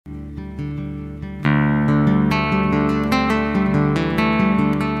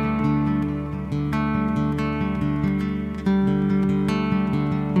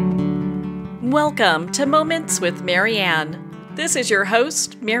Welcome to Moments with Marianne. This is your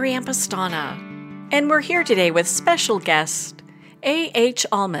host, Marianne Pastana, and we're here today with special guest A.H.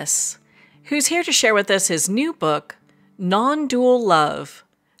 Almaas, who's here to share with us his new book, Nondual Love,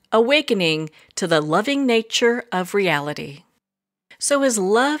 Awakening to the Loving Nature of Reality. So is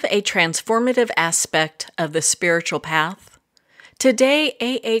love a transformative aspect of the spiritual path? Today,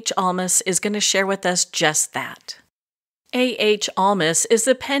 A.H. Almaas is going to share with us just that. A.H. Almaas is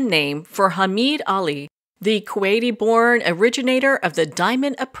the pen name for Hamid Ali, the Kuwaiti-born originator of the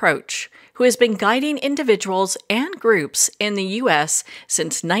Diamond Approach, who has been guiding individuals and groups in the U.S.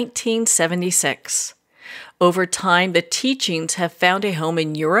 since 1976. Over time, the teachings have found a home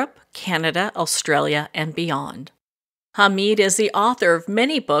in Europe, Canada, Australia, and beyond. Hamid is the author of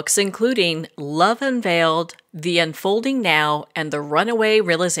many books, including Love Unveiled, The Unfolding Now, and The Runaway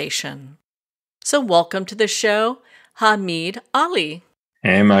Realization. So welcome to the show, Hamid Ali.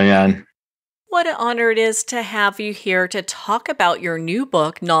 Hey, Marianne. What an honor it is to have you here to talk about your new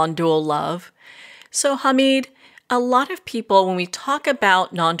book, Nondual Love. So, Hamid, a lot of people, when we talk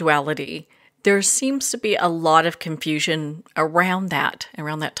about non-duality, there seems to be a lot of confusion around that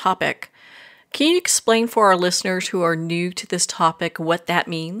topic. Can you explain for our listeners who are new to this topic what that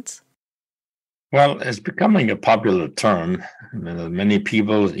means? Well, it's becoming a popular term. Many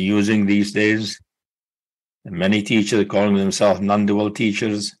people using these days. Many teachers calling themselves non-dual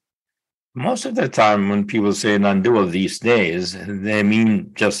teachers. Most of the time when people say non-dual these days, they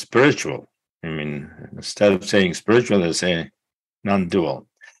mean just spiritual. Instead of saying spiritual, they say non-dual.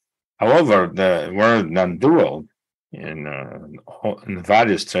 However, the word non-dual in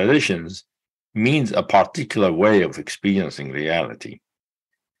various traditions means a particular way of experiencing reality,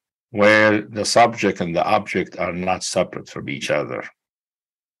 where the subject and the object are not separate from each other.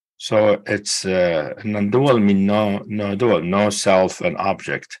 So it's non-dual means no dual, no self and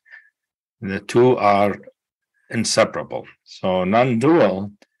object. The two are inseparable. So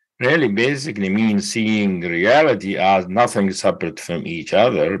non-dual really basically means seeing reality as nothing separate from each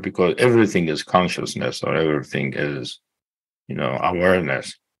other, because everything is consciousness or everything is,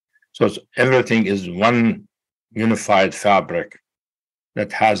 awareness. So everything is one unified fabric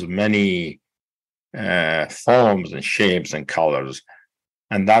that has many forms and shapes and colors.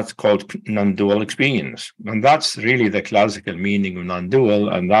 And that's called non-dual experience. And that's really the classical meaning of non-dual.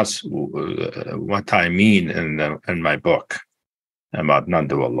 And that's what I mean in my book about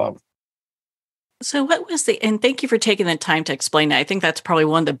non-dual love. So and thank you for taking the time to explain that. I think that's probably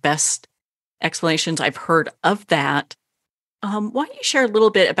one of the best explanations I've heard of that. Why don't you share a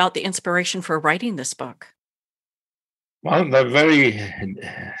little bit about the inspiration for writing this book? Well,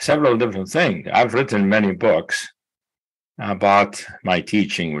 several different things. I've written many books about my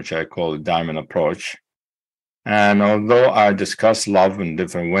teaching, which I call the Diamond Approach. And although I discuss love in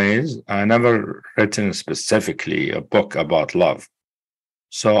different ways, I never written specifically a book about love.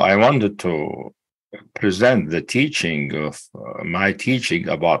 So I wanted to present the teaching of my teaching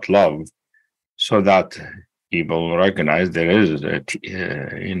about love so that people recognize there is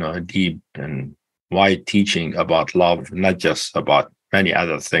a deep and wide teaching about love, not just about many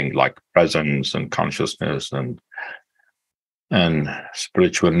other things like presence and consciousness and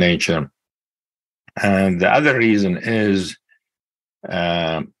spiritual nature. And the other reason is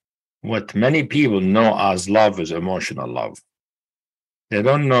what many people know as love is emotional love. They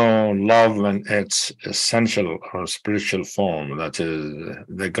don't know love in its essential or spiritual form, that is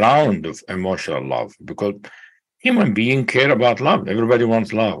the ground of emotional love, because human beings care about love. Everybody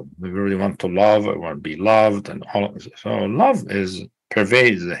wants love. Everybody wants to love, or want to be loved, and all of it. So love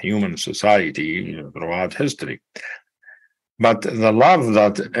pervades the human society throughout history. But the love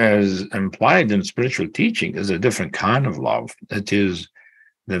that is implied in spiritual teaching is a different kind of love. It is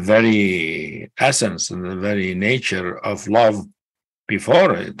the very essence and the very nature of love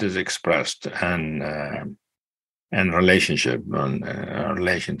before it is expressed in relationship, in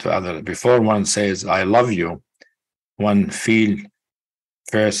relation to others. Before one says, I love you, one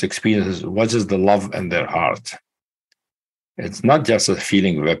first experiences what is the love in their heart. It's not just a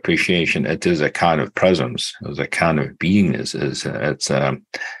feeling of appreciation. It is a kind of presence. It's a kind of beingness. It's a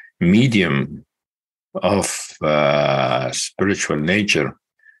medium of spiritual nature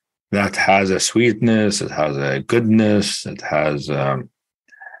that has a sweetness. It has a goodness. It has a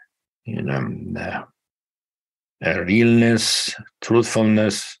realness,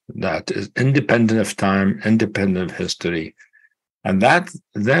 truthfulness that is independent of time, independent of history, and that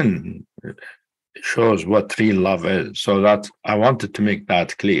then shows what real love is. So that I wanted to make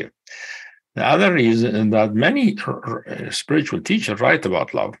that clear. The other reason is that many spiritual teachers write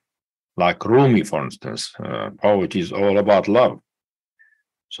about love, like Rumi, for instance. Poetry is all about love.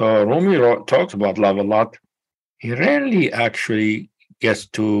 So Rumi talks about love a lot. He rarely actually gets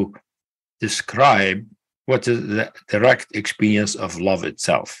to describe what is the direct experience of love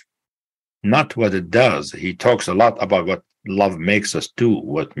itself, not what it does. He talks a lot about what love makes us do,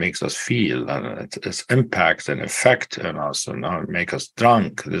 what makes us feel, and its impacts and effect on us, and how it make us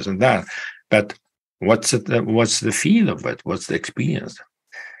drunk, this and that. But what's it? What's the feel of it? What's the experience?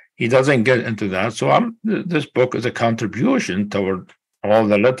 He doesn't get into that. So this book is a contribution toward all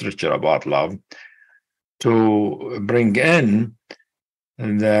the literature about love to bring in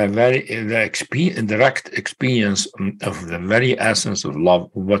the direct experience of the very essence of love.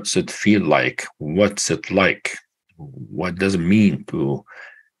 What's it feel like? What's it like? What does it mean to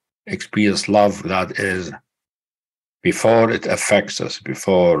experience love that is before it affects us,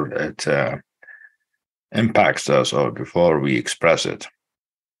 before it impacts us, or before we express it?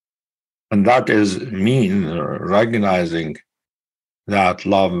 And that is recognizing that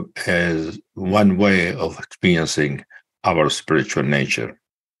love is one way of experiencing our spiritual nature.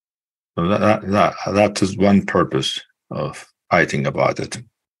 So that is one purpose of writing about it.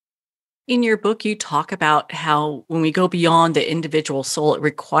 In your book, you talk about how when we go beyond the individual soul, it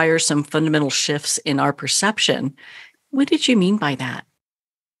requires some fundamental shifts in our perception. What did you mean by that?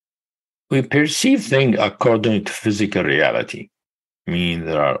 We perceive things according to physical reality. I mean,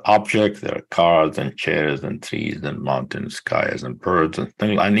 there are objects, there are cars and chairs and trees and mountains, skies and birds and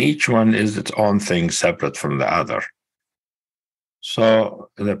things, and each one is its own thing separate from the other. So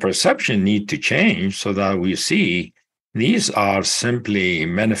the perception need to change so that we see these are simply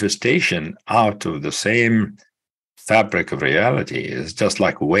manifestation out of the same fabric of reality. It's just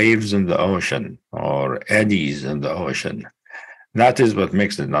like waves in the ocean or eddies in the ocean. That is what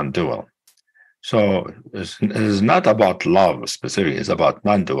makes it non-dual. So it's not about love specifically, it's about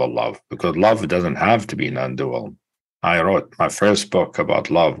non-dual love, because love doesn't have to be non-dual. I wrote my first book about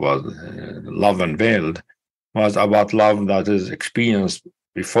love, was Love Unveiled, was about love that is experienced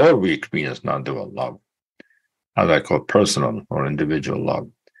before we experience non-dual love, as I call personal or individual love.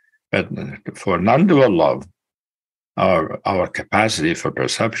 But for non-dual love, our capacity for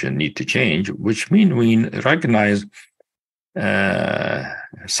perception need to change, which means we recognize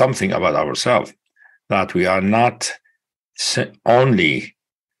something about ourselves, that we are not only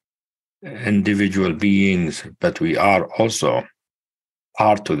individual beings, but we are also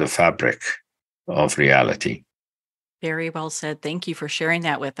part of the fabric of reality. Very well said. Thank you for sharing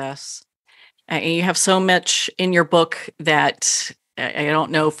that with us. You have so much in your book that I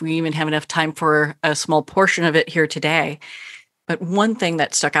don't know if we even have enough time for a small portion of it here today. But one thing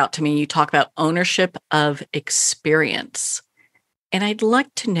that stuck out to me, you talk about ownership of experience. And I'd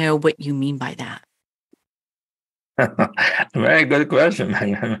like to know what you mean by that. Very good question.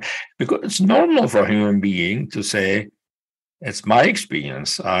 Because it's normal for a human being to say, it's my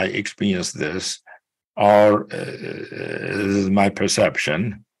experience, I experienced this, or this is my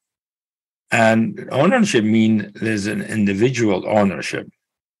perception. And ownership means there's an individual ownership.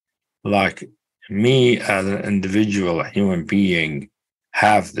 Like me as an individual human being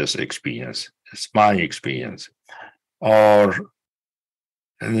have this experience. It's my experience. Or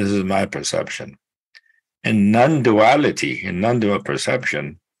and this is my perception. In non-duality, in non-dual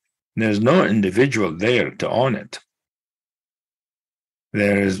perception, there's no individual there to own it.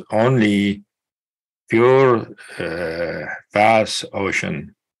 There is only pure, vast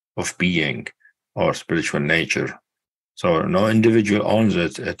ocean of being or spiritual nature. So no individual owns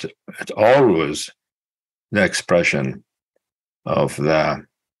it. It's always the expression of the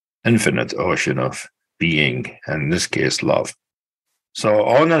infinite ocean of being, and in this case, love. So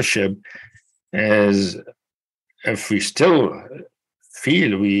ownership is, if we still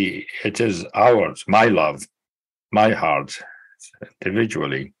feel it is ours, my love, my heart,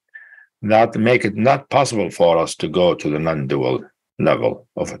 individually, that make it not possible for us to go to the non-dual level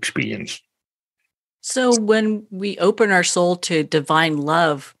of experience. So when we open our soul to divine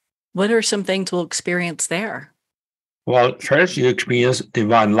love, what are some things we'll experience there? Well, first you experience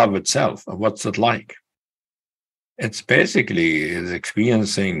divine love itself. What's it like? It's basically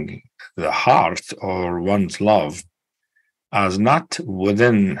experiencing the heart or one's love as not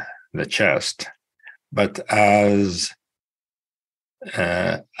within the chest, but as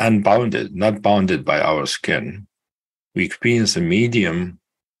unbounded, not bounded by our skin. We experience a medium,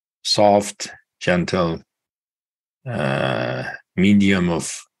 soft, gentle, medium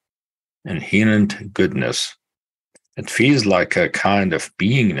of inherent goodness. It feels like a kind of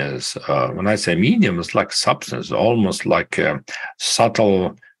beingness. When I say medium, it's like substance, almost like a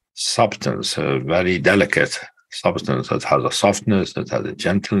subtle substance, a very delicate substance that has a softness, that has a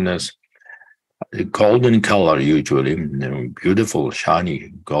gentleness, a golden color, usually, beautiful,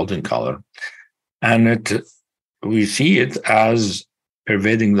 shiny golden color. And we see it as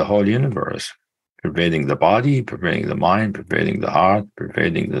pervading the whole universe, pervading the body, pervading the mind, pervading the heart,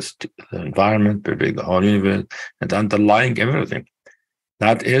 pervading the environment, pervading the whole universe, and underlying everything.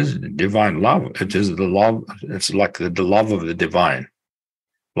 That is divine love. It is the love. It's like the love of the divine,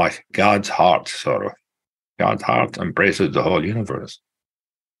 like God's heart, sort of. God's heart embraces the whole universe.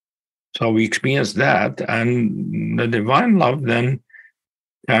 So we experience that, and the divine love then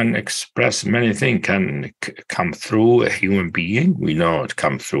can express many things, can come through a human being. We know it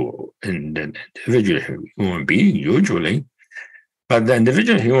comes through an individual human being, usually. But the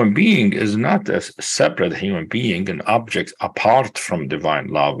individual human being is not a separate human being, an object apart from divine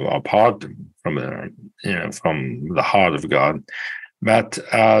love, apart from the heart of God, but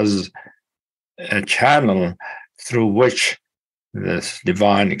as a channel through which this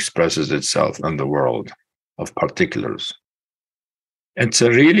divine expresses itself in the world of particulars. It's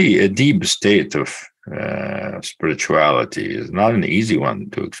really a deep state of spirituality. It's not an easy one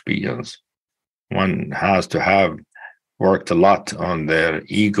to experience. One has to have worked a lot on their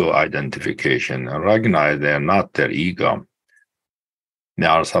ego identification and recognize they're not their ego. They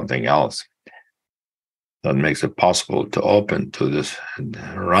are something else. That makes it possible to open to this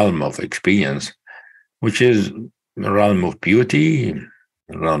realm of experience, which is a realm of beauty,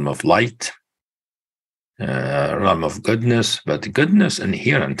 a realm of light, a realm of goodness, but goodness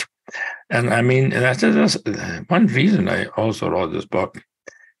inherent. And I mean, that's one reason I also wrote this book,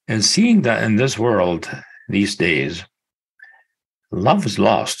 is seeing that in this world these days, love is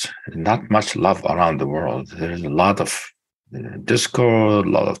lost. Not much love around the world. There's a lot of discord, a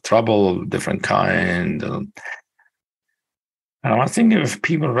lot of trouble, different kind. And I think if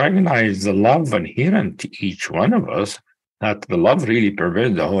people recognize the love inherent to each one of us, that the love really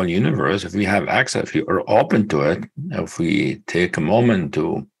pervades the whole universe, if we have access, if we are open to it, if we take a moment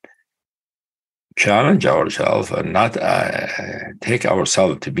to challenge ourselves and not take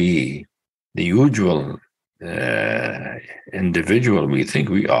ourselves to be the usual individual we think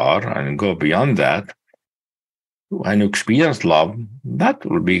we are and go beyond that and experience love, that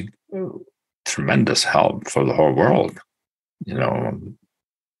will be tremendous help for the whole world.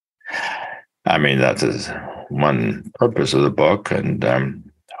 I mean, that is one purpose of the book, and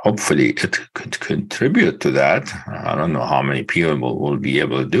hopefully it could contribute to that. I don't know how many people will be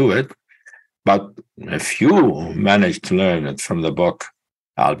able to do it, but if you manage to learn it from the book,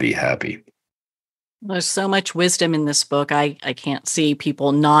 I'll be happy. There's so much wisdom in this book. I can't see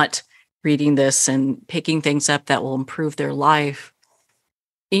people not reading this and picking things up that will improve their life.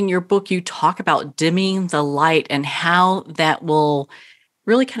 In your book, you talk about dimming the light and how that will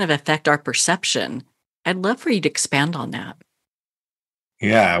really kind of affect our perception. I'd love for you to expand on that.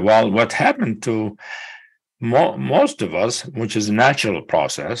 Yeah, well, what happened to most of us, which is a natural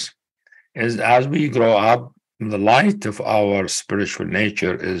process, is as we grow up, the light of our spiritual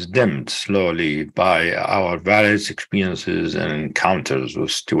nature is dimmed slowly by our various experiences and encounters with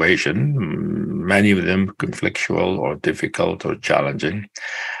situations, many of them conflictual or difficult or challenging.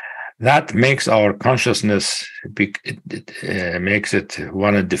 That makes our consciousness, makes it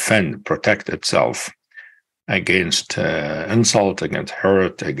want to defend, protect itself against insult, against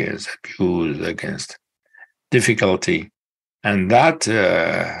hurt, against abuse, against difficulty. And that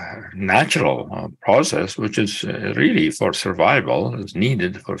natural process, which is really for survival, is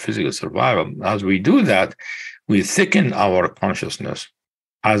needed for physical survival. As we do that, we thicken our consciousness.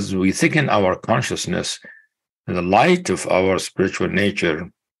 As we thicken our consciousness, the light of our spiritual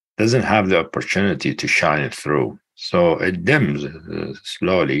nature doesn't have the opportunity to shine through. So it dims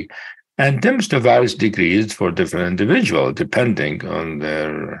slowly, and dims to various degrees for different individuals, depending on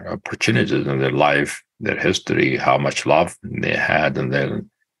their opportunities in their life, their history, how much love they had in their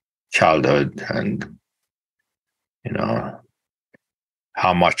childhood, and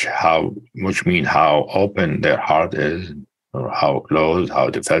how open their heart is, or how closed, how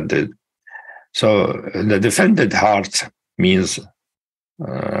defended. So the defended heart means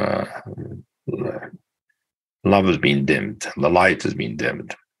love has been dimmed, the light has been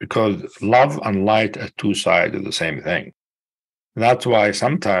dimmed, because love and light are two sides of the same thing. That's why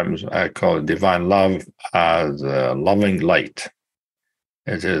sometimes I call divine love as loving light.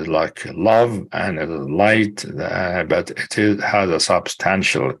 It is like love and it is light, but has a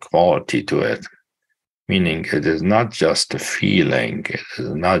substantial quality to it, meaning it is not just a feeling, it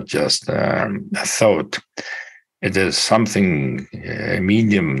is not just a thought. It is something, a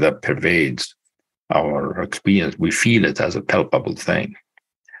medium that pervades our experience. We feel it as a palpable thing.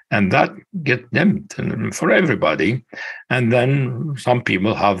 And that gets dimmed for everybody. And then some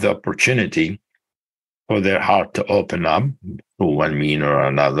people have the opportunity for their heart to open up through one mean or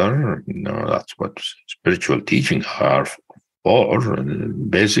another. That's what spiritual teaching are for.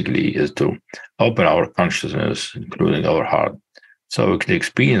 Basically, is to open our consciousness, including our heart, so we can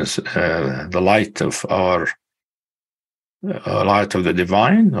experience the light of our light of the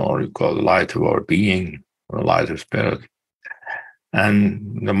divine, or you call the light of our being, or light of spirit.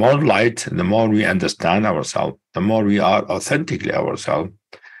 And the more light, the more we understand ourselves, the more we are authentically ourselves,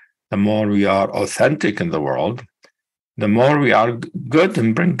 the more we are authentic in the world, the more we are good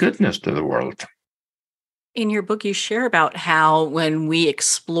and bring goodness to the world. In your book, you share about how when we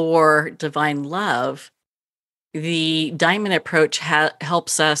explore divine love, the diamond approach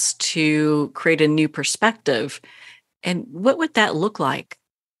helps us to create a new perspective. And what would that look like?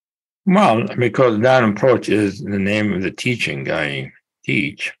 Well, because diamond approach is the name of the teaching I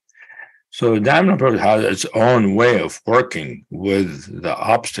teach. So diamond approach has its own way of working with the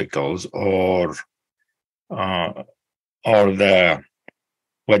obstacles or the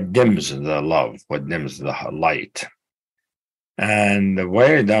what dims the love, what dims the light. And the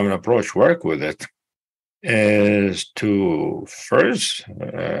way diamond approach work with it is to first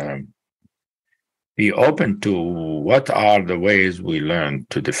be open to what are the ways we learn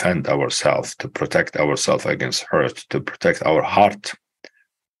to defend ourselves, to protect ourselves against hurt, to protect our heart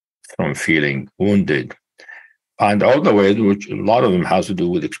from feeling wounded. And all the ways, which a lot of them has to do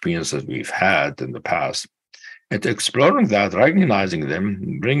with experiences we've had in the past. It's exploring that, recognizing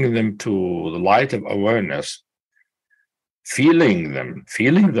them, bringing them to the light of awareness, feeling them,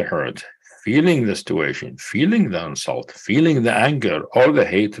 feeling the hurt, feeling the situation, feeling the insult, feeling the anger or the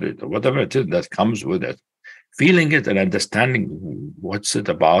hatred or whatever it is that comes with it, feeling it and understanding what's it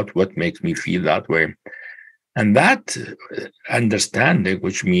about, what makes me feel that way. And that understanding,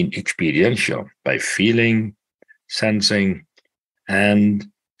 which means experiential, by feeling, sensing, and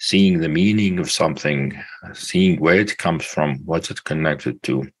seeing the meaning of something, seeing where it comes from, what's it connected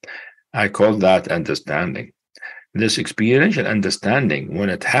to, I call that understanding. This experiential understanding, when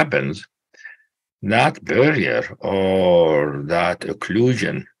it happens, that barrier or that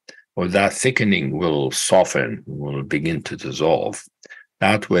occlusion or that thickening will soften, will begin to dissolve.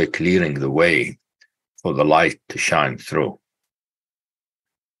 That way, clearing the way for the light to shine through.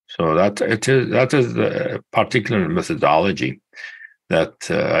 So that is the particular methodology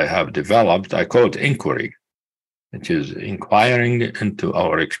that I have developed. I call it inquiry, which is inquiring into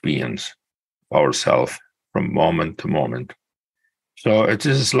our experience, ourselves, from moment to moment. So it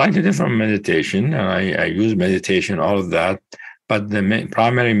is a slightly different meditation. I use meditation, all of that, but the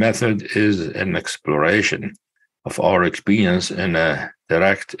primary method is an exploration of our experience in a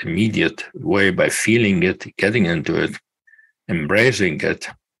direct, immediate way by feeling it, getting into it, embracing it,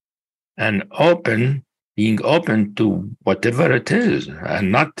 and being open to whatever it is,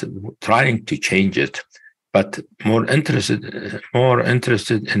 and not trying to change it, but more interested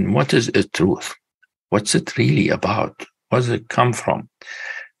in what is its truth. What's it really about? Where does it come from?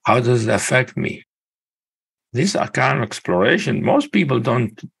 How does it affect me? This kind of exploration, most people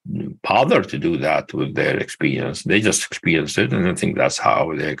don't bother to do that with their experience. They just experience it and they think that's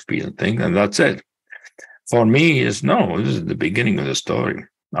how they experience things, and that's it. For me, this is the beginning of the story.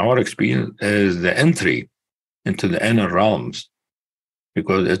 Our experience is the entry into the inner realms,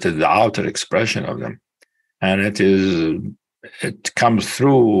 because it is the outer expression of them. And it comes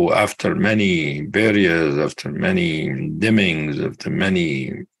through after many barriers, after many dimmings, after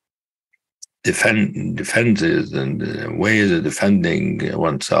many defenses and ways of defending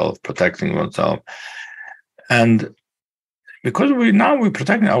oneself, protecting oneself. And because we're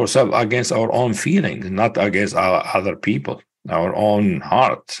protecting ourselves against our own feelings, not against other people, our own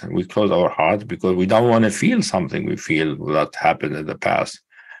heart. We close our heart because we don't want to feel something we feel that happened in the past.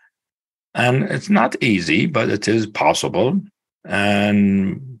 And it's not easy, but it is possible.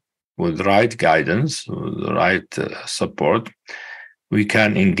 And with the right guidance, with the right support, we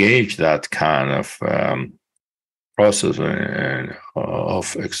can engage that kind of process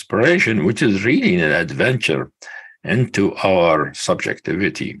of exploration, which is really an adventure into our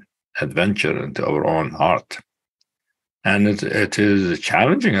subjectivity, adventure into our own heart. And it is a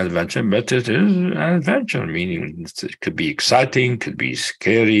challenging adventure, but it is an adventure, meaning it could be exciting, could be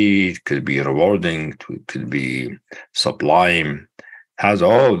scary, it could be rewarding, it could be sublime, has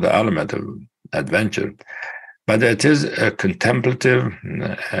all the element of adventure. But it is a contemplative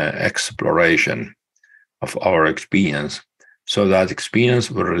exploration of our experience, so that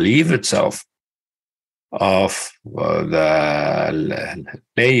experience will relieve itself of the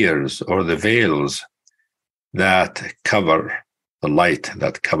layers or the veils that cover the light,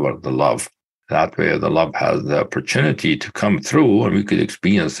 that cover the love. That way, the love has the opportunity to come through and we could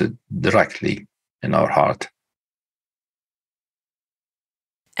experience it directly in our heart.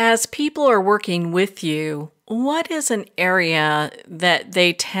 As people are working with you, what is an area that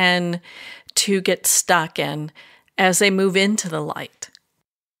they tend to get stuck in as they move into the light?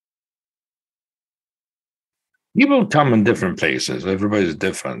 People come in different places. Everybody's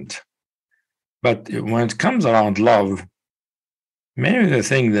different. But when it comes around love, many of the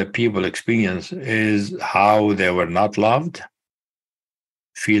things that people experience is how they were not loved,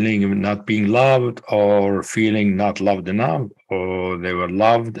 feeling not being loved, or feeling not loved enough, or they were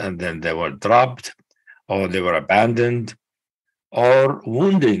loved and then they were dropped, or they were abandoned, or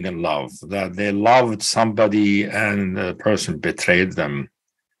wounding in love, that they loved somebody and the person betrayed them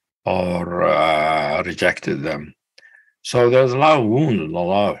or rejected them. So there's a lot of wounds, a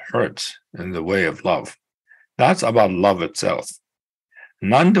lot of hurts in the way of love. That's about love itself.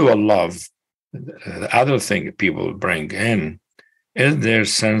 Non-dual love, the other thing people bring in, is their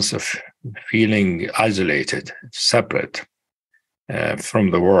sense of feeling isolated, separate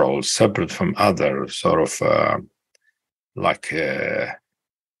from the world, separate from others, sort of like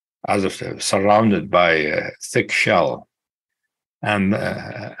as if surrounded by a thick shell. And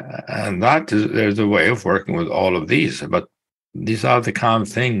that is, there's a way of working with all of these. But these are the kind of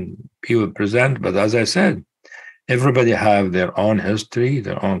thing people present. But as I said, everybody have their own history,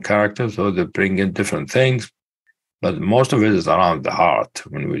 their own character, so they bring in different things. But most of it is around the heart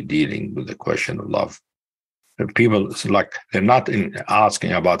when we're dealing with the question of love. People, it's like they're not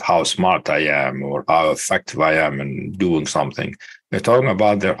asking about how smart I am or how effective I am in doing something. They're talking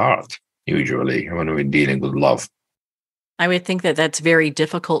about their heart, usually, when we're dealing with love. I would think that that's very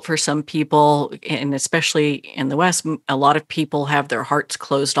difficult for some people, and especially in the West, a lot of people have their hearts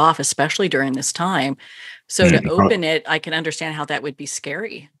closed off, especially during this time. So to open it, I can understand how that would be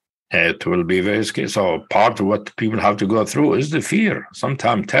scary. It will be very scary. So part of what people have to go through is the fear,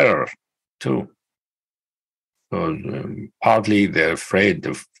 sometimes terror, too. So partly they're afraid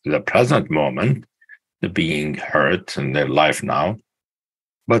of the present moment, the being hurt in their life now.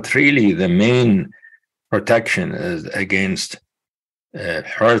 But really, the main protection is against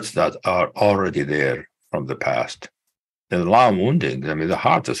hurts that are already there from the past. There's a lot of wounding. I mean, the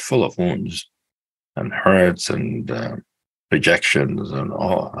heart is full of wounds and hurts and rejections and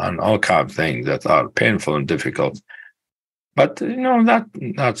all kinds of things that are painful and difficult. But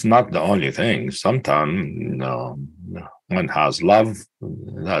that's not the only thing. Sometimes one has love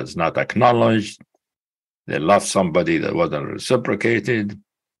that's not acknowledged. They love somebody that wasn't reciprocated,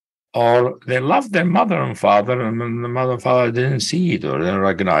 or they loved their mother and father, and the mother and father didn't see it, or didn't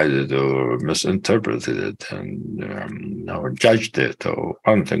recognize it, or misinterpreted it, and or judged it, or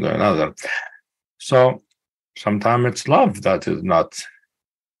one thing or another. So sometimes it's love that is not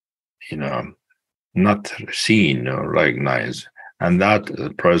seen or recognized, and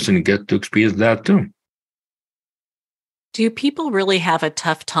that person gets to experience that too. Do people really have a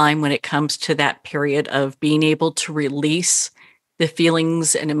tough time when it comes to that period of being able to release the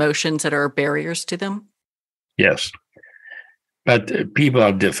feelings and emotions that are barriers to them? Yes, but people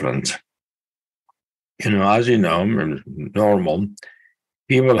are different. As you know, normal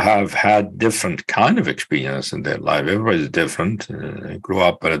people have had different kind of experience in their life. Everybody's different. Grew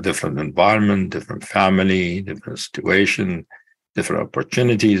up in a different environment, different family, different situation, different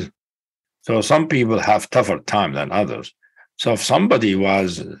opportunities. So some people have tougher time than others. So if somebody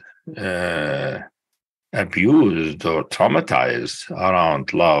was abused or traumatized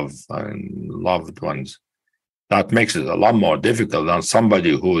around love and loved ones, that makes it a lot more difficult than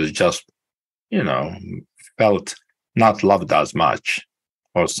somebody who is just, felt not loved as much,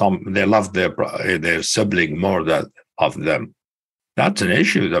 or they loved their sibling more than of them. That's an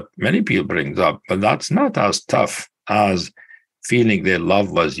issue that many people brings up, but that's not as tough as feeling their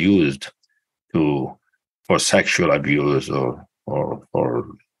love was used for sexual abuse or for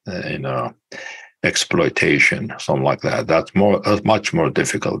exploitation, something like that. That's much more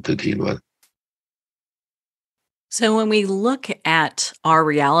difficult to deal with. So when we look at our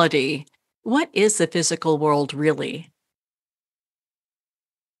reality, what is the physical world really?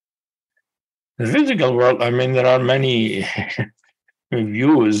 The physical world, I mean, there are many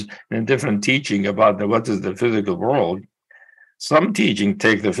views and different teaching about what is the physical world. Some teaching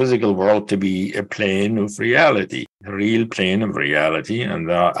take the physical world to be a plane of reality, a real plane of reality, and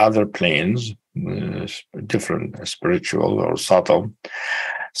there are other planes, different, spiritual or subtle.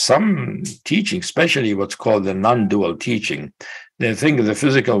 Some teaching, especially what's called the non-dual teaching, they think of the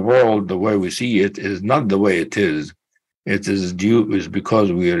physical world, the way we see it, is not the way it is. It is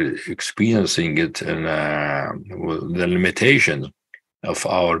because we are experiencing it and the limitations of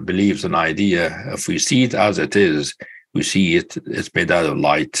our beliefs and idea. If we see it as it is, we see it's made out of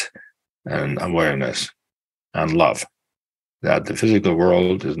light and awareness and love, that the physical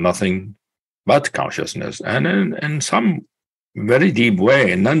world is nothing but consciousness. And in some very deep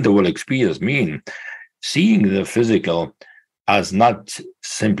way, non-dual experience mean seeing the physical as not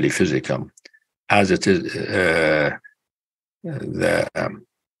simply physical, as it is the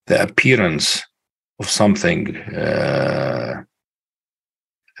appearance of something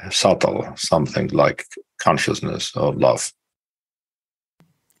subtle, something like consciousness of love.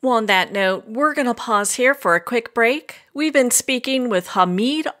 Well, on that note, we're going to pause here for a quick break. We've been speaking with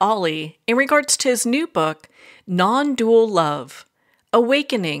Hamid Ali in regards to his new book, Nondual Love,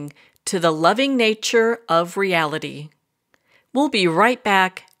 Awakening to the Loving Nature of Reality. We'll be right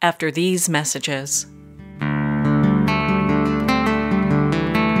back after these messages.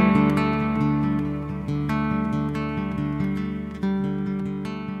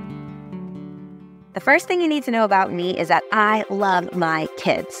 The first thing you need to know about me is that I love my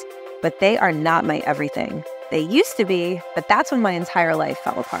kids, but they are not my everything. They used to be, but that's when my entire life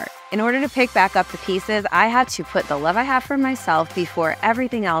fell apart. In order to pick back up the pieces, I had to put the love I have for myself before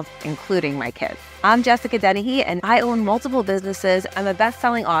everything else, including my kids. I'm Jessica Dennehy, and I own multiple businesses. I'm a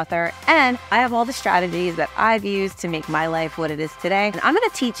best-selling author, and I have all the strategies that I've used to make my life what it is today. And I'm going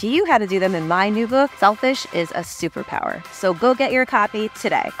to teach you how to do them in my new book, Selfish is a Superpower. So go get your copy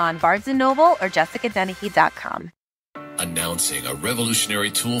today on Barnes & Noble or jessicadennehy.com. Announcing a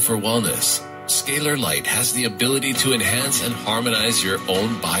revolutionary tool for wellness. Scalar Light has the ability to enhance and harmonize your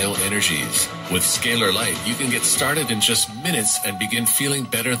own bioenergies. With Scalar Light, you can get started in just minutes and begin feeling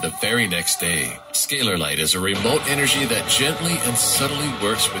better the very next day. Scalar Light is a remote energy that gently and subtly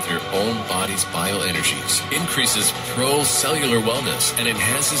works with your own body's bioenergies, increases pro-cellular wellness, and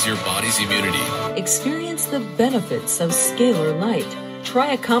enhances your body's immunity. Experience the benefits of Scalar Light.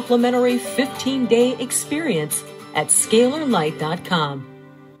 Try a complimentary 15-day experience at scalarlight.com.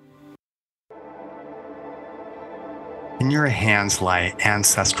 In your hands lie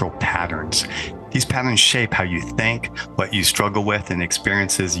ancestral patterns. These patterns shape how you think, what you struggle with, and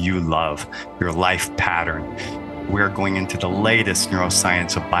experiences you love, your life pattern. We're going into the latest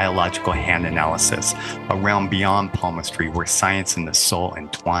neuroscience of biological hand analysis, a realm beyond palmistry where science and the soul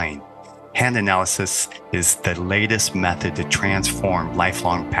entwine. Hand analysis is the latest method to transform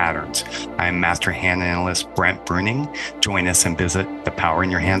lifelong patterns. I am Master Hand Analyst Brent Bruning. Join us and visit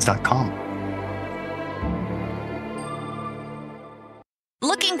thepowerinyourhands.com.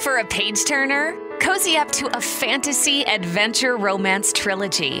 Looking for a page-turner? Cozy up to a fantasy adventure romance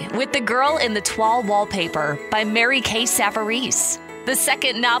trilogy with The Girl in the Toile Wallpaper by Mary Kay Savarese. The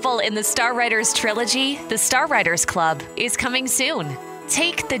second novel in the Star Writers trilogy, The Star Writers Club, is coming soon.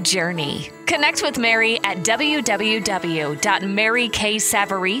 Take the journey. Connect with Mary at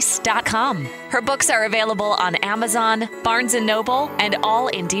www.maryksavarese.com. Her books are available on Amazon, Barnes & Noble, and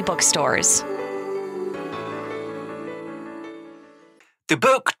all indie bookstores. The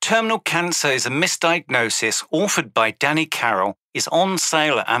book Terminal Cancer is a Misdiagnosis, authored by Danny Carroll, is on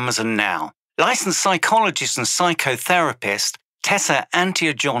sale at Amazon now. Licensed psychologist and psychotherapist Tessa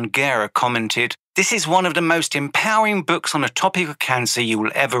Antia-John-Guerra commented, "This is one of the most empowering books on the topic of cancer you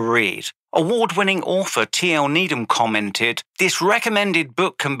will ever read." Award-winning author T.L. Needham commented, "This recommended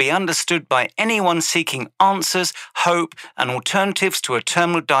book can be understood by anyone seeking answers, hope, and alternatives to a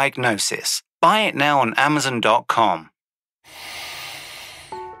terminal diagnosis. Buy it now on Amazon.com.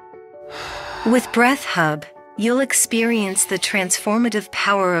 With Breath Hub, you'll experience the transformative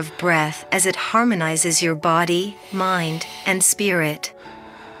power of breath as it harmonizes your body, mind, and spirit.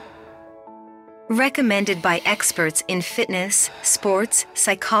 Recommended by experts in fitness, sports,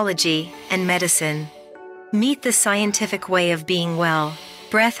 psychology, and medicine. Meet the scientific way of being well.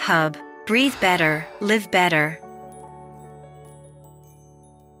 Breath Hub. Breathe better, live better.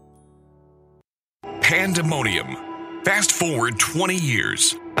 Pandemonium. Fast forward 20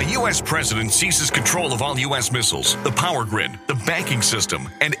 years. A U.S. president seizes control of all U.S. missiles, the power grid, the banking system,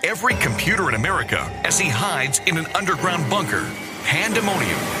 and every computer in America as he hides in an underground bunker.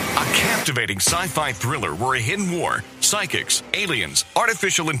 Pandemonium, a captivating sci-fi thriller where a hidden war, psychics, aliens,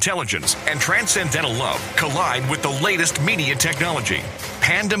 artificial intelligence, and transcendental love collide with the latest media technology.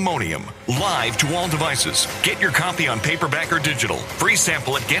 Pandemonium, live to all devices. Get your copy on paperback or digital. Free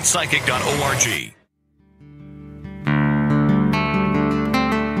sample at getpsychic.org.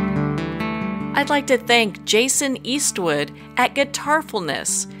 I'd like to thank Jason Eastwood at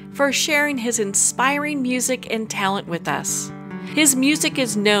Guitarfulness for sharing his inspiring music and talent with us. His music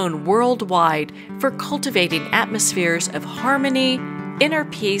is known worldwide for cultivating atmospheres of harmony, inner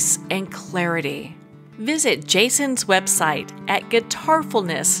peace, and clarity. Visit Jason's website at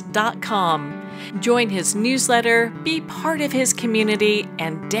guitarfulness.com Join his newsletter, be part of his community,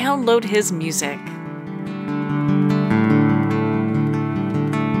 and download his music.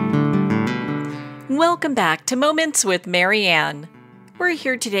 Welcome back to Moments with Marianne. We're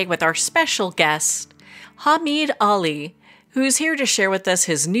here today with our special guest, Hamid Ali, who's here to share with us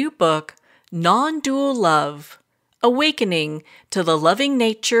his new book, Nondual Love, Awakening to the Loving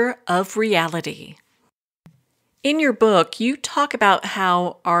Nature of Reality. In your book, you talk about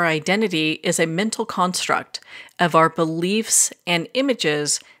how our identity is a mental construct of our beliefs and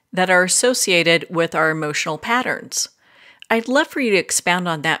images that are associated with our emotional patterns. I'd love for you to expound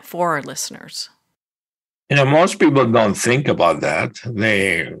on that for our listeners. Most people don't think about that.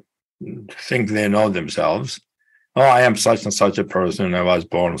 They think they know themselves. Oh, I am such and such a person. I was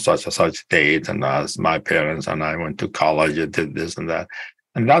born on such and such date, and as my parents, and I went to college and did this and that.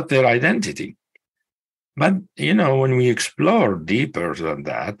 And that's their identity. But, when we explore deeper than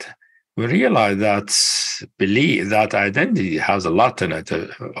that, we realize that identity has a lot in it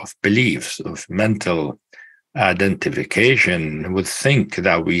of beliefs, of mental identification with things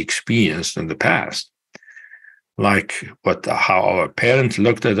that we experienced in the past. Like how our parents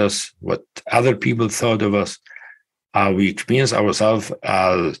looked at us, what other people thought of us, how we experienced ourselves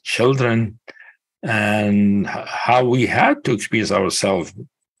as children, and how we had to experience ourselves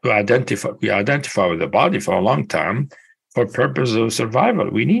to identify. We identify with the body for a long time for purpose of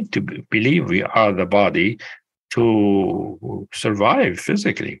survival. We need to believe we are the body to survive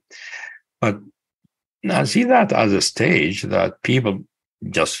physically. But I see that as a stage that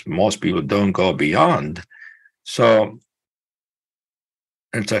most people don't go beyond. So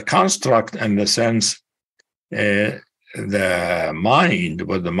it's a construct in the sense what the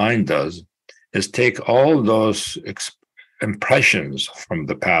mind does is take all those impressions from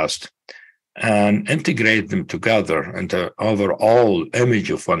the past and integrate them together into overall image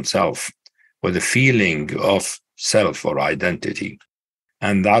of oneself with a feeling of self or identity.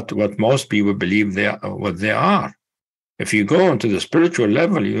 And that's what most people believe what they are. If you go into the spiritual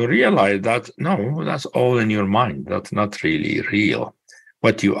level, you realize that, no, that's all in your mind. That's not really real.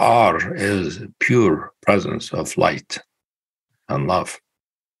 What you are is pure presence of light and love.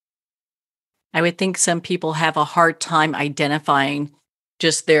 I would think some people have a hard time identifying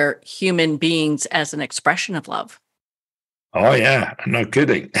just their human beings as an expression of love. Oh, yeah. No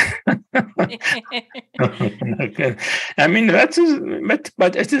kidding. No kidding. I mean,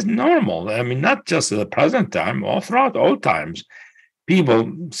 but it is normal. I mean, not just at the present time, all throughout all times,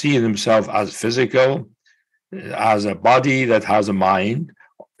 people see themselves as physical, as a body that has a mind.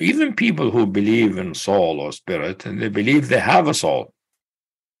 Even people who believe in soul or spirit, and they believe they have a soul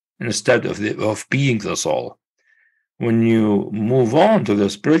instead of being the soul. When you move on to the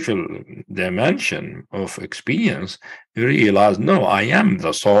spiritual dimension of experience, you realize, no, I am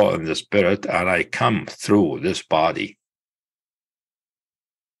the soul and the spirit, and I come through this body,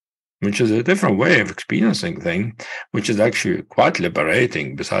 which is a different way of experiencing things, which is actually quite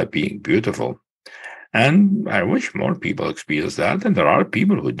liberating besides being beautiful. And I wish more people experience that, and there are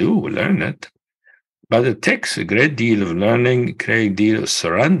people who do learn it. But it takes a great deal of learning, a great deal of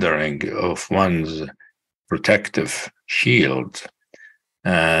surrendering of one's protective shield.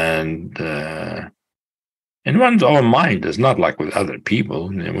 And in one's own mind, it's not like with other people.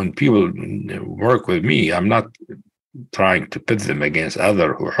 When people work with me, I'm not trying to pit them against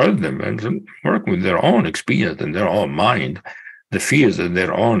others who hurt them, and work with their own experience and their own mind, the fears of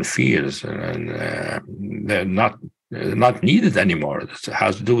their own fears, and they're not needed anymore. It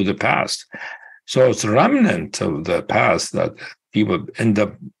has to do with the past. So it's a remnant of the past that people end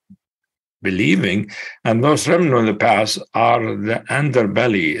up believing, and those remnants of the past are the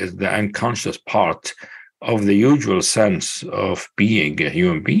underbelly, is the unconscious part of the usual sense of being a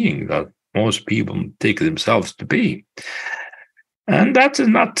human being that most people take themselves to be. And that is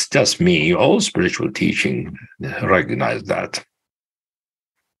not just me. All spiritual teaching recognize that.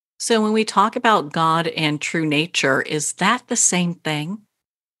 So when we talk about God and true nature, is that the same thing?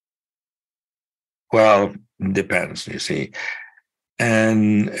 Well, it depends, you see.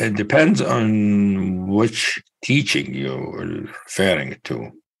 And it depends on which teaching you're referring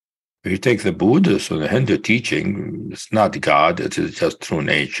to. If you take the Buddhist or the Hindu teaching, it's not God, it is just true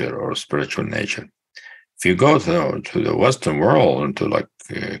nature or spiritual nature. If you go to the Western world, into like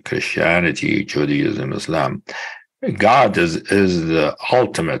Christianity, Judaism, Islam, God is the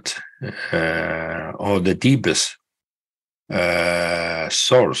ultimate or the deepest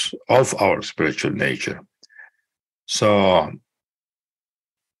source of our spiritual nature. So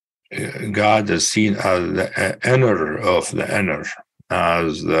God is seen as the inner of the inner,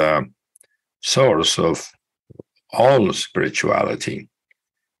 as the source of all spirituality.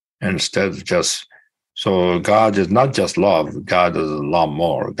 instead of just. So God is not just love. God is a lot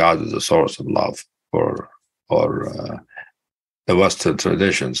more. God is the source of love for the Western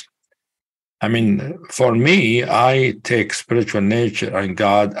traditions. I mean, for me, I take spiritual nature and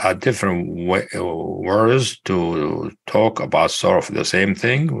God at different words to talk about sort of the same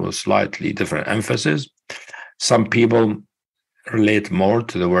thing with slightly different emphasis. Some people relate more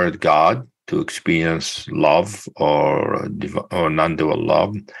to the word God to experience love or non-dual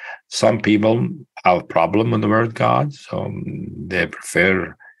love. Some people have a problem with the word God, so they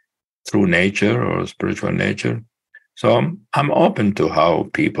prefer through nature or spiritual nature. So I'm open to how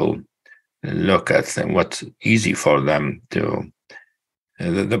people look at them, what's easy for them to.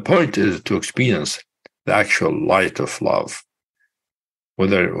 The point is to experience the actual light of love,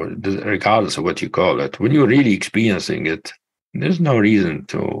 regardless of what you call it. When you're really experiencing it, there's no reason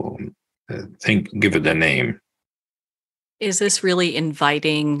to give it a name. Is this really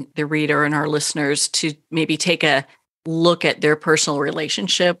inviting the reader and our listeners to maybe take a look at their personal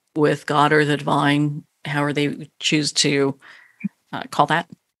relationship with God or the divine, however they choose to call that?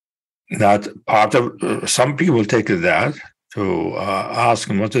 That part of some people take that to ask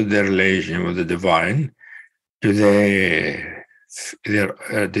them what is their relation with the divine. Do they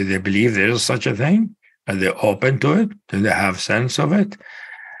believe there is such a thing? Are they open to it? Do they have sense of it?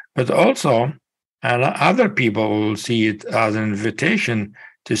 But also, and other people will see it as an invitation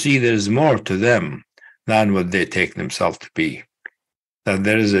to see there's more to them than what they take themselves to be. That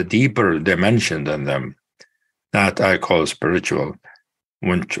there is a deeper dimension than them that I call spiritual.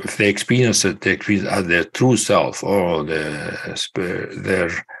 If they experience it, they experience it as their true self or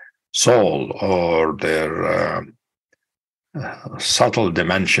their soul or their subtle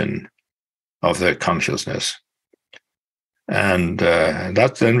dimension of their consciousness. And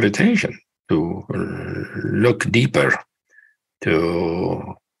that's the invitation to look deeper,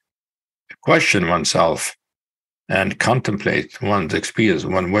 to question oneself and contemplate one's experience,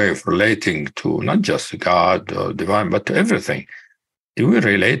 one way of relating to not just God or divine, but to everything. Do we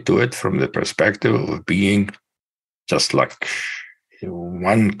relate to it from the perspective of being just like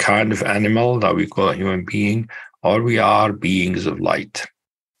one kind of animal that we call a human being, or we are beings of light?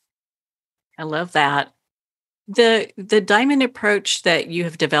 I love that. The diamond approach that you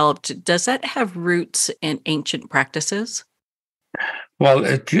have developed, does that have roots in ancient practices? Well,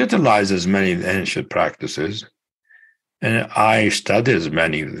 it utilizes many ancient practices. And I studied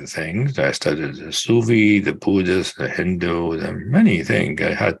many of the things. I studied the Sufi, the Buddhist, the Hindu, many things.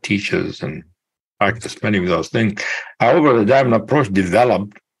 I had teachers and practiced many of those things. However, the diamond approach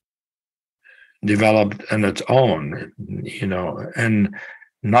developed on its own, and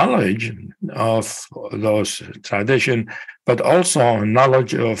knowledge of those tradition, but also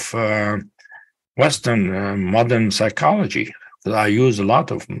knowledge of Western modern psychology. I use a lot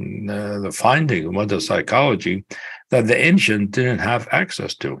of the finding of modern psychology that the ancient didn't have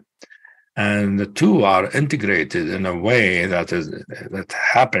access to. And the two are integrated in a way that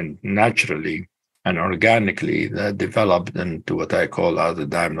happened naturally and organically, that developed into what I call the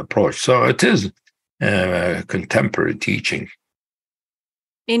diamond approach. So it is contemporary teaching.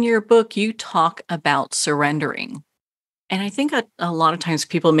 In your book, you talk about surrendering. And I think a lot of times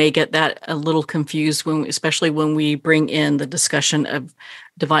people may get that a little confused, especially when we bring in the discussion of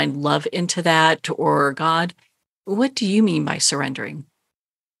divine love into that or God. What do you mean by surrendering?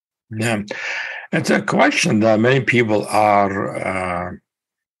 Yeah, it's a question that many people are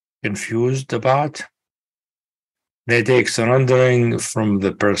confused about. They take surrendering from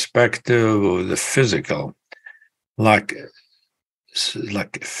the perspective of the physical, like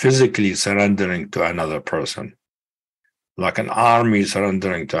physically surrendering to another person, like an army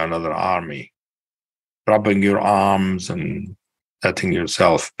surrendering to another army, dropping your arms and letting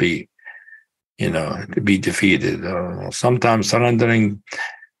yourself be, to be defeated. Sometimes surrendering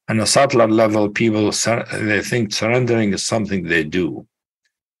on a subtler level, people, they think surrendering is something they do.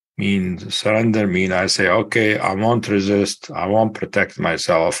 Surrender means I say, okay, I won't resist, I won't protect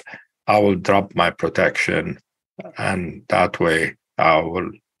myself, I will drop my protection, and that way I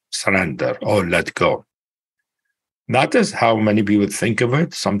will surrender or let go. That is how many people think of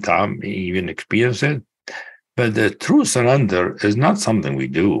it, sometimes even experience it. But the true surrender is not something we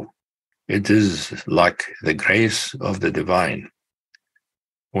do. It is like the grace of the divine.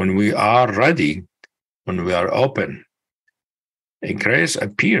 When we are ready, when we are open, a grace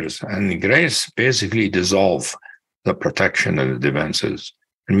appears, and grace basically dissolves the protection and the defenses.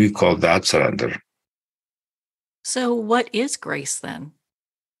 And we call that surrender. So what is grace then?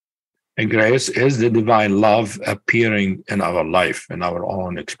 And grace is the divine love appearing in our life, in our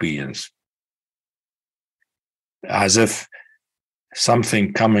own experience. As if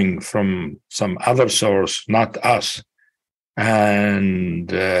something coming from some other source, not us,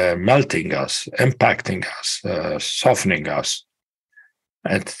 and melting us, impacting us, softening us.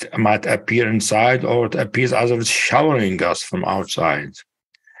 It might appear inside, or it appears as if it's showering us from outside.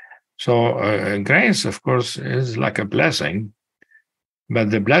 So grace, of course, is like a blessing, but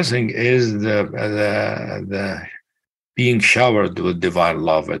the blessing is the being showered with divine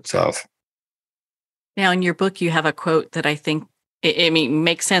love itself. Now, in your book, you have a quote that I think,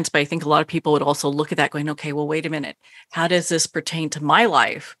 makes sense, but I think a lot of people would also look at that going, okay, well, wait a minute. How does this pertain to my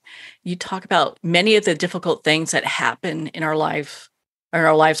life? You talk about many of the difficult things that happen in our life, or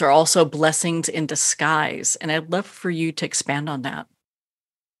our lives are also blessings in disguise. And I'd love for you to expand on that.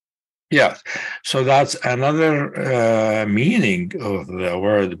 Yeah, so that's another meaning of the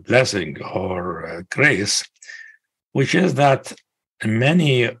word blessing or grace, which is that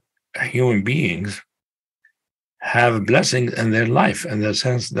many human beings have blessings in their life, in the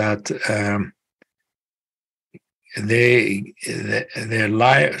sense that their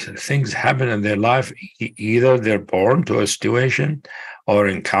life, things happen in their life. Either they're born to a situation, or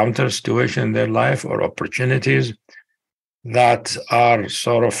encounter a situation in their life, or opportunities that are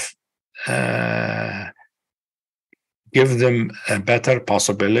sort of give them a better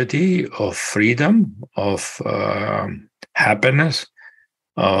possibility of freedom, of happiness,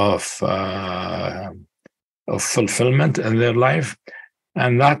 of fulfillment in their life,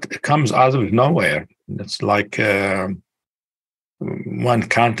 and that comes out of nowhere. It's like one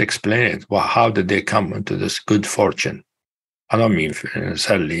can't explain it. Well, how did they come into this good fortune? I don't mean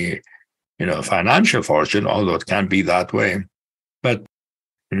necessarily, financial fortune, although it can be that way, but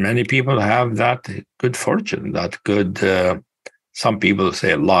many people have that good fortune, that good, some people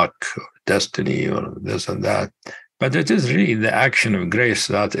say luck, or destiny, or this and that. But it is really the action of grace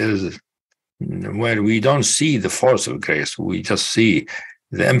that is where we don't see the force of grace. We just see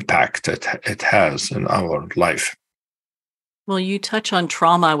the impact that it has in our life. Well, you touch on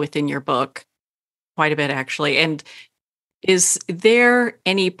trauma within your book quite a bit, actually. And is there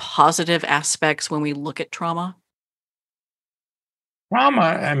any positive aspects when we look at trauma?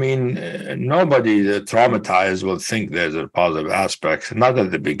 Trauma, nobody that traumatized will think there's a positive aspect. Not at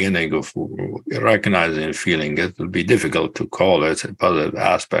the beginning of recognizing and feeling it. It will be difficult to call it a positive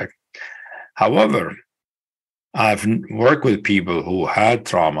aspect. However, I've worked with people who had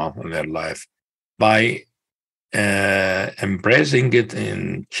trauma in their life. By embracing it,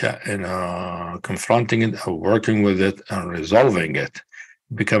 confronting it, working with it, and resolving it,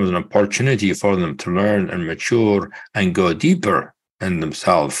 it becomes an opportunity for them to learn and mature and go deeper in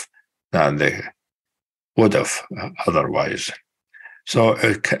themselves than they would have otherwise. So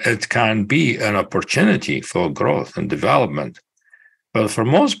it can be an opportunity for growth and development. But for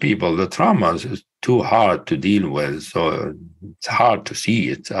most people, the trauma is too hard to deal with, so it's hard to see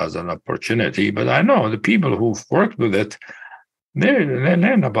it as an opportunity. But I know the people who've worked with it, they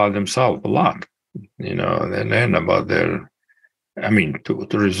learn about themselves a lot. They learn about their, to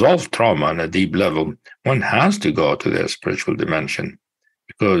resolve trauma on a deep level, one has to go to their spiritual dimension,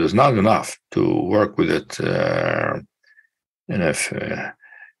 because it's not enough to work with it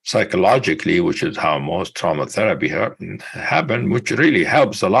psychologically, which is how most trauma therapy happen, which really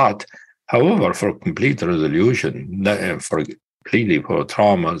helps a lot. However, for complete resolution, for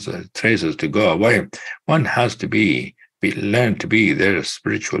traumas, traces to go away, one has to learn to be their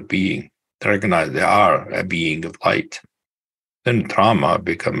spiritual being, to recognize they are a being of light. Then trauma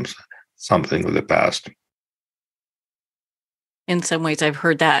becomes something of the past. In some ways, I've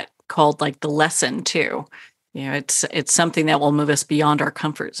heard that called like the lesson too. It's something that will move us beyond our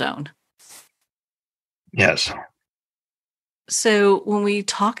comfort zone. Yes. So when we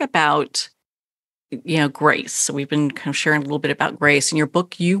talk about, grace, so we've been kind of sharing a little bit about grace. In your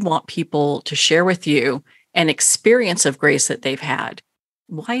book, you want people to share with you an experience of grace that they've had.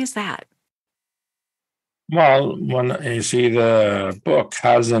 Why is that? Well, when you see, the book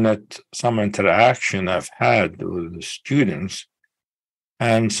has in it some interaction I've had with the students.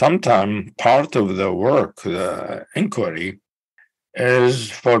 And sometimes part of the work, the inquiry,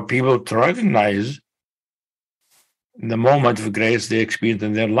 is for people to recognize the moment of grace they experienced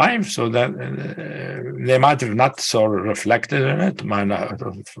in their life, so that they might have not sort of reflected in it, might not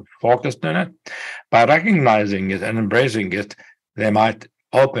have focused in it. By recognizing it and embracing it, they might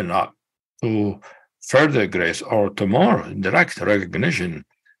open up to further grace, or to more direct recognition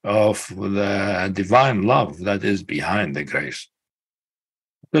of the divine love that is behind the grace.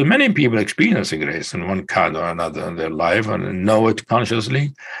 Because many people experience grace in one kind or another in their life and know it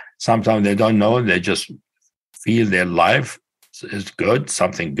consciously. Sometimes they don't know, they just feel their life is good,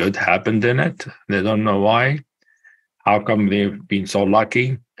 something good happened in it. They don't know why. How come they've been so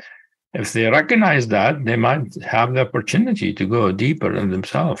lucky? If they recognize that, they might have the opportunity to go deeper in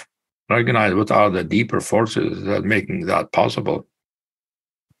themselves, recognize what are the deeper forces that are making that possible.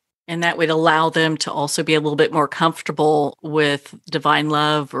 And that would allow them to also be a little bit more comfortable with divine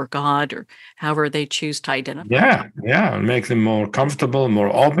love or God or however they choose to identify. Yeah, make them more comfortable,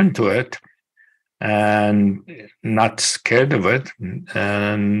 more open to it, and not scared of it,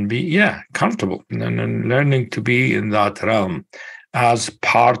 and be comfortable, and learning to be in that realm as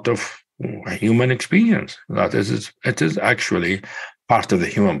part of a human experience. That is, it is actually part of the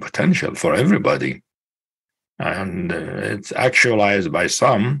human potential for everybody, and it's actualized by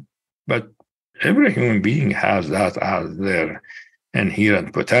some, but every human being has that as their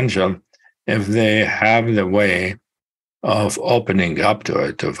inherent potential if they have the way of opening up to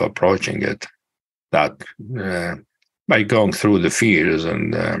it, of approaching it, that by going through the fears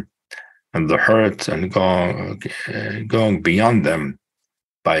and the hurt and going beyond them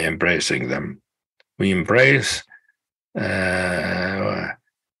by embracing them. We embrace, we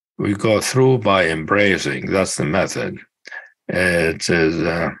go through by embracing. That's the method. It is,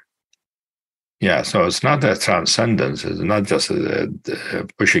 so it's not a transcendence. It's not just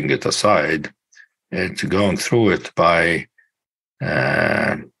pushing it aside. It's going through it by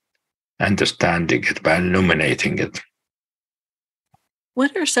understanding it, by illuminating it.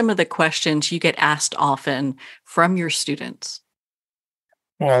 What are some of the questions you get asked often from your students?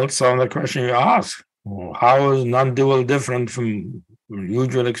 Well, some of the questions you ask, how is non-dual different from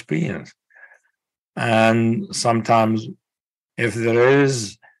usual experience? And sometimes, if there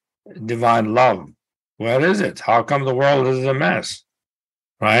is divine love, where is it? How come the world is a mess?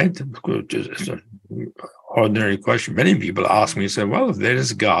 Right? It's an ordinary question. Many people ask me, say, well, if there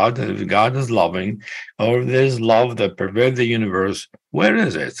is God, if God is loving, or if there's love that pervades the universe, where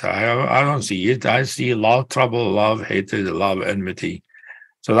is it? I don't see it. I see love, trouble, love, hatred, love, enmity.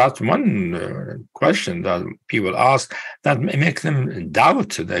 So that's one question that people ask that make them doubt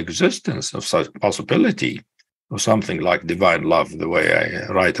the existence of such possibility of something like divine love, the way I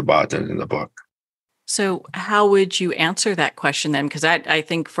write about it in the book. So how would you answer that question then? Because I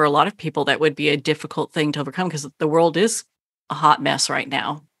think for a lot of people, that would be a difficult thing to overcome because the world is a hot mess right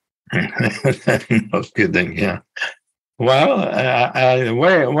now. No kidding, yeah. Well,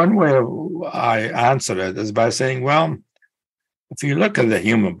 one way I answer it is by saying, well, if you look at the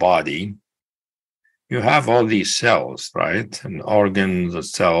human body, you have all these cells, right? And organs and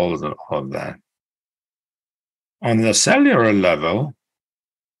cells and all of that. On the cellular level,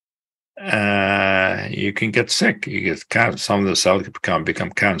 you can get sick. You get cancer. Some of the cells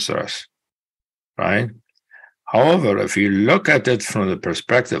become cancerous, right? However, if you look at it from the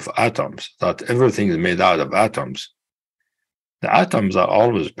perspective of atoms, that everything is made out of atoms, the atoms are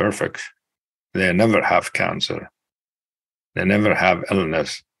always perfect. They never have cancer. They never have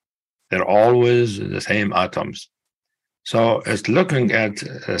illness. They're always the same atoms. So it's looking at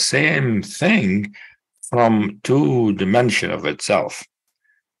the same thing from two dimensions of itself.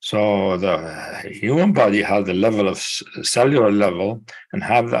 So the human body has the level of cellular level and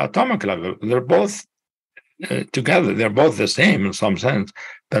have the atomic level. They're both together. They're both the same in some sense,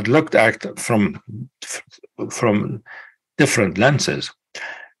 but looked at from different lenses.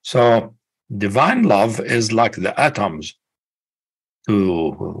 So divine love is like the atoms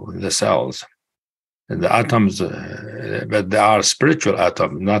to the cells. The atoms, but they are spiritual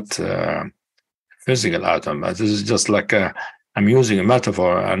atoms, not physical atoms. This is just like I'm using a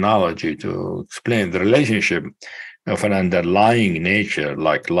metaphor analogy to explain the relationship of an underlying nature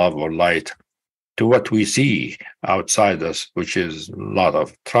like love or light to what we see outside us, which is a lot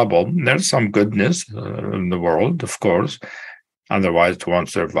of trouble. There's some goodness in the world, of course, otherwise it won't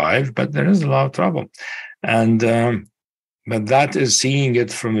survive, but there is a lot of trouble. And but that is seeing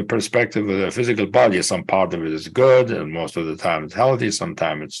it from the perspective of the physical body. Some part of it is good, and most of the time it's healthy,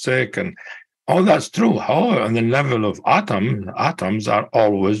 sometimes it's sick, and all that's true. However, on the level of atoms are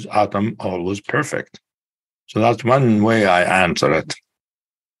always perfect. So that's one way I answer it.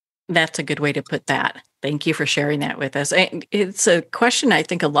 That's a good way to put that. Thank you for sharing that with us. It's a question I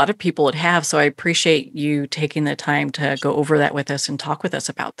think a lot of people would have, so I appreciate you taking the time to go over that with us and talk with us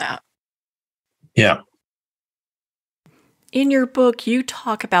about that. Yeah. In your book, you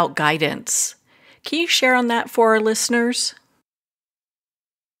talk about guidance. Can you share on that for our listeners?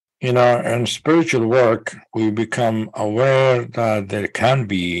 In spiritual work, we become aware that there can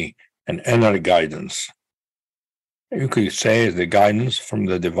be an inner guidance. You could say the guidance from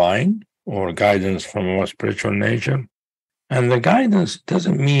the divine or guidance from a more spiritual nature. And the guidance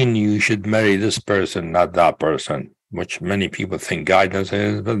doesn't mean you should marry this person, not that person, which many people think guidance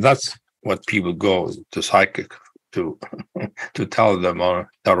is, but that's what people go to psychic to to tell them or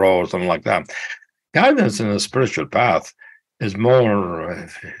the role or something like that. Guidance in a spiritual path is more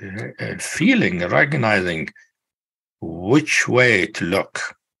feeling, recognizing which way to look,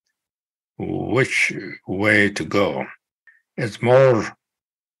 which way to go. It's more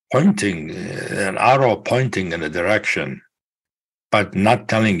pointing, an arrow pointing in a direction, but not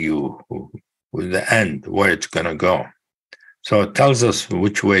telling you the end, where it's going to go. So it tells us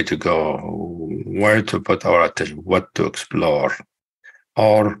which way to go, where to put our attention, what to explore,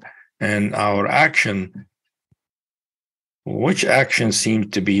 or in our action, which action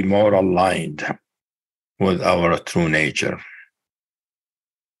seems to be more aligned with our true nature.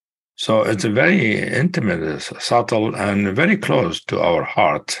 So it's a very intimate, subtle, and very close to our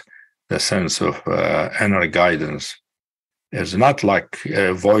heart, the sense of inner guidance. It's not like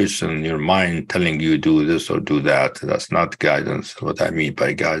a voice in your mind telling you do this or do that. That's not guidance, what I mean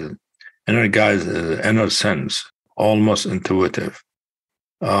by guidance. Inner guidance is inner sense, almost intuitive,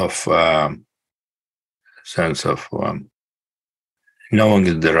 of sense of knowing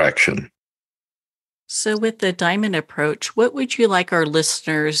the direction. So with the diamond approach, what would you like our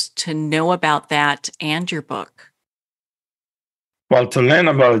listeners to know about that and your book? Well, to learn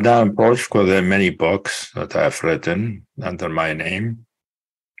about that approach, because there are many books that I've written under my name,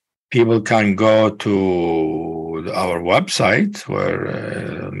 people can go to our website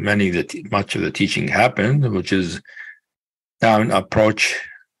where much of the teaching happened, which is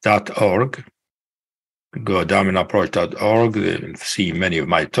diamondapproach.org. Go diamondapproach.org. They'll see many of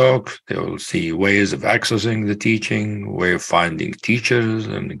my talks. They will see ways of accessing the teaching, way of finding teachers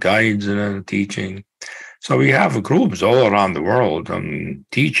and guides in the teaching. So we have groups all around the world and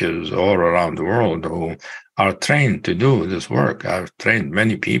teachers all around the world who are trained to do this work. I've trained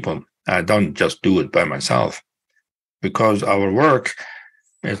many people. I don't just do it by myself, because our work,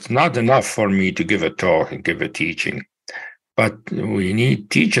 it's not enough for me to give a talk and give a teaching, but we need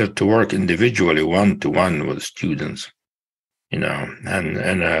teachers to work individually, one-to-one with students, and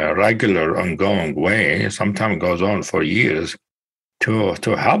in a regular, ongoing way, sometimes goes on for years, to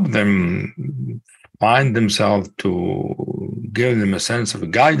help them find themselves, to give them a sense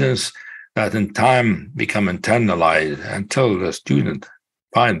of guidance that in time become internalized until the student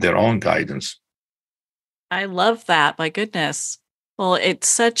find their own guidance. I love that. My goodness. Well, it's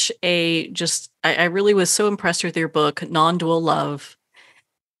such I really was so impressed with your book, Nondual Love.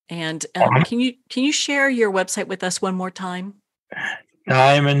 And can you share your website with us one more time?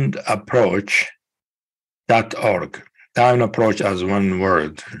 Diamondapproach.org. Diamond Approach as one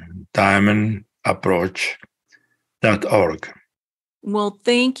word. Diamondapproach.org. Well,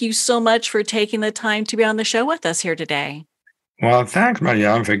 thank you so much for taking the time to be on the show with us here today. Well, thanks,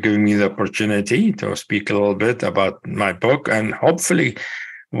 Marianne, for giving me the opportunity to speak a little bit about my book. And hopefully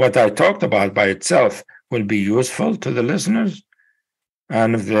what I talked about by itself will be useful to the listeners.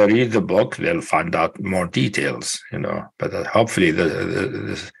 And if they read the book, they'll find out more details, But hopefully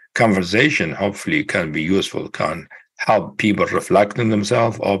this conversation can be useful, can help people reflect on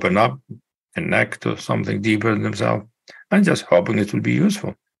themselves, open up, connect to something deeper in themselves. I'm just hoping it will be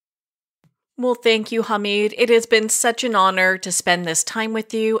useful. Well, thank you, Hamid. It has been such an honor to spend this time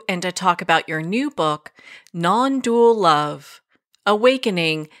with you and to talk about your new book, Nondual Love,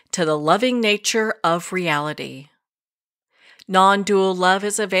 Awakening to the Loving Nature of Reality. Nondual Love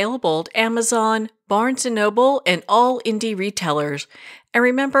is available at Amazon, Barnes & Noble, and all indie retailers. And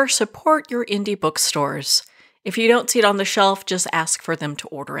remember, support your indie bookstores. If you don't see it on the shelf, just ask for them to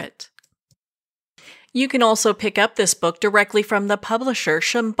order it. You can also pick up this book directly from the publisher,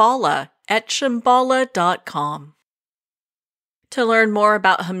 Shambhala, at shambhala.com. To learn more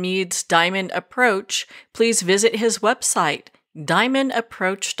about Hamid's Diamond Approach, please visit his website,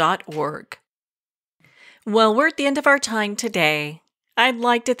 diamondapproach.org. Well, we're at the end of our time today. I'd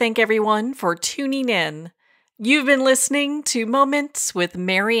like to thank everyone for tuning in. You've been listening to Moments with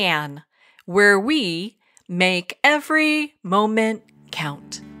Marianne, where we make every moment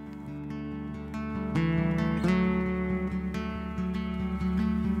count.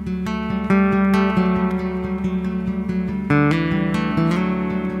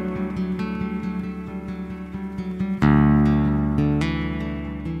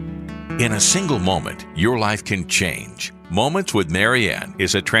 In a single moment, your life can change. Moments with Marianne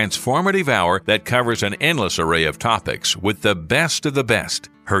is a transformative hour that covers an endless array of topics with the best of the best.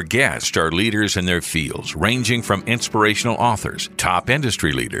 Her guests are leaders in their fields, ranging from inspirational authors, top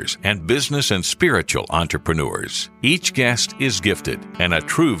industry leaders, and business and spiritual entrepreneurs. Each guest is gifted and a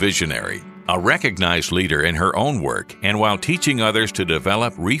true visionary, a recognized leader in her own work, and while teaching others to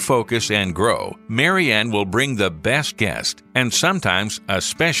develop, refocus, and grow, Marianne will bring the best guest and sometimes a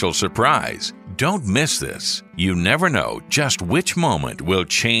special surprise. Don't miss this. You never know just which moment will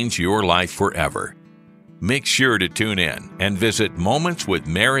change your life forever. Make sure to tune in and visit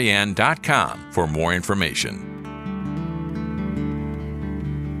momentswithmarianne.com for more information.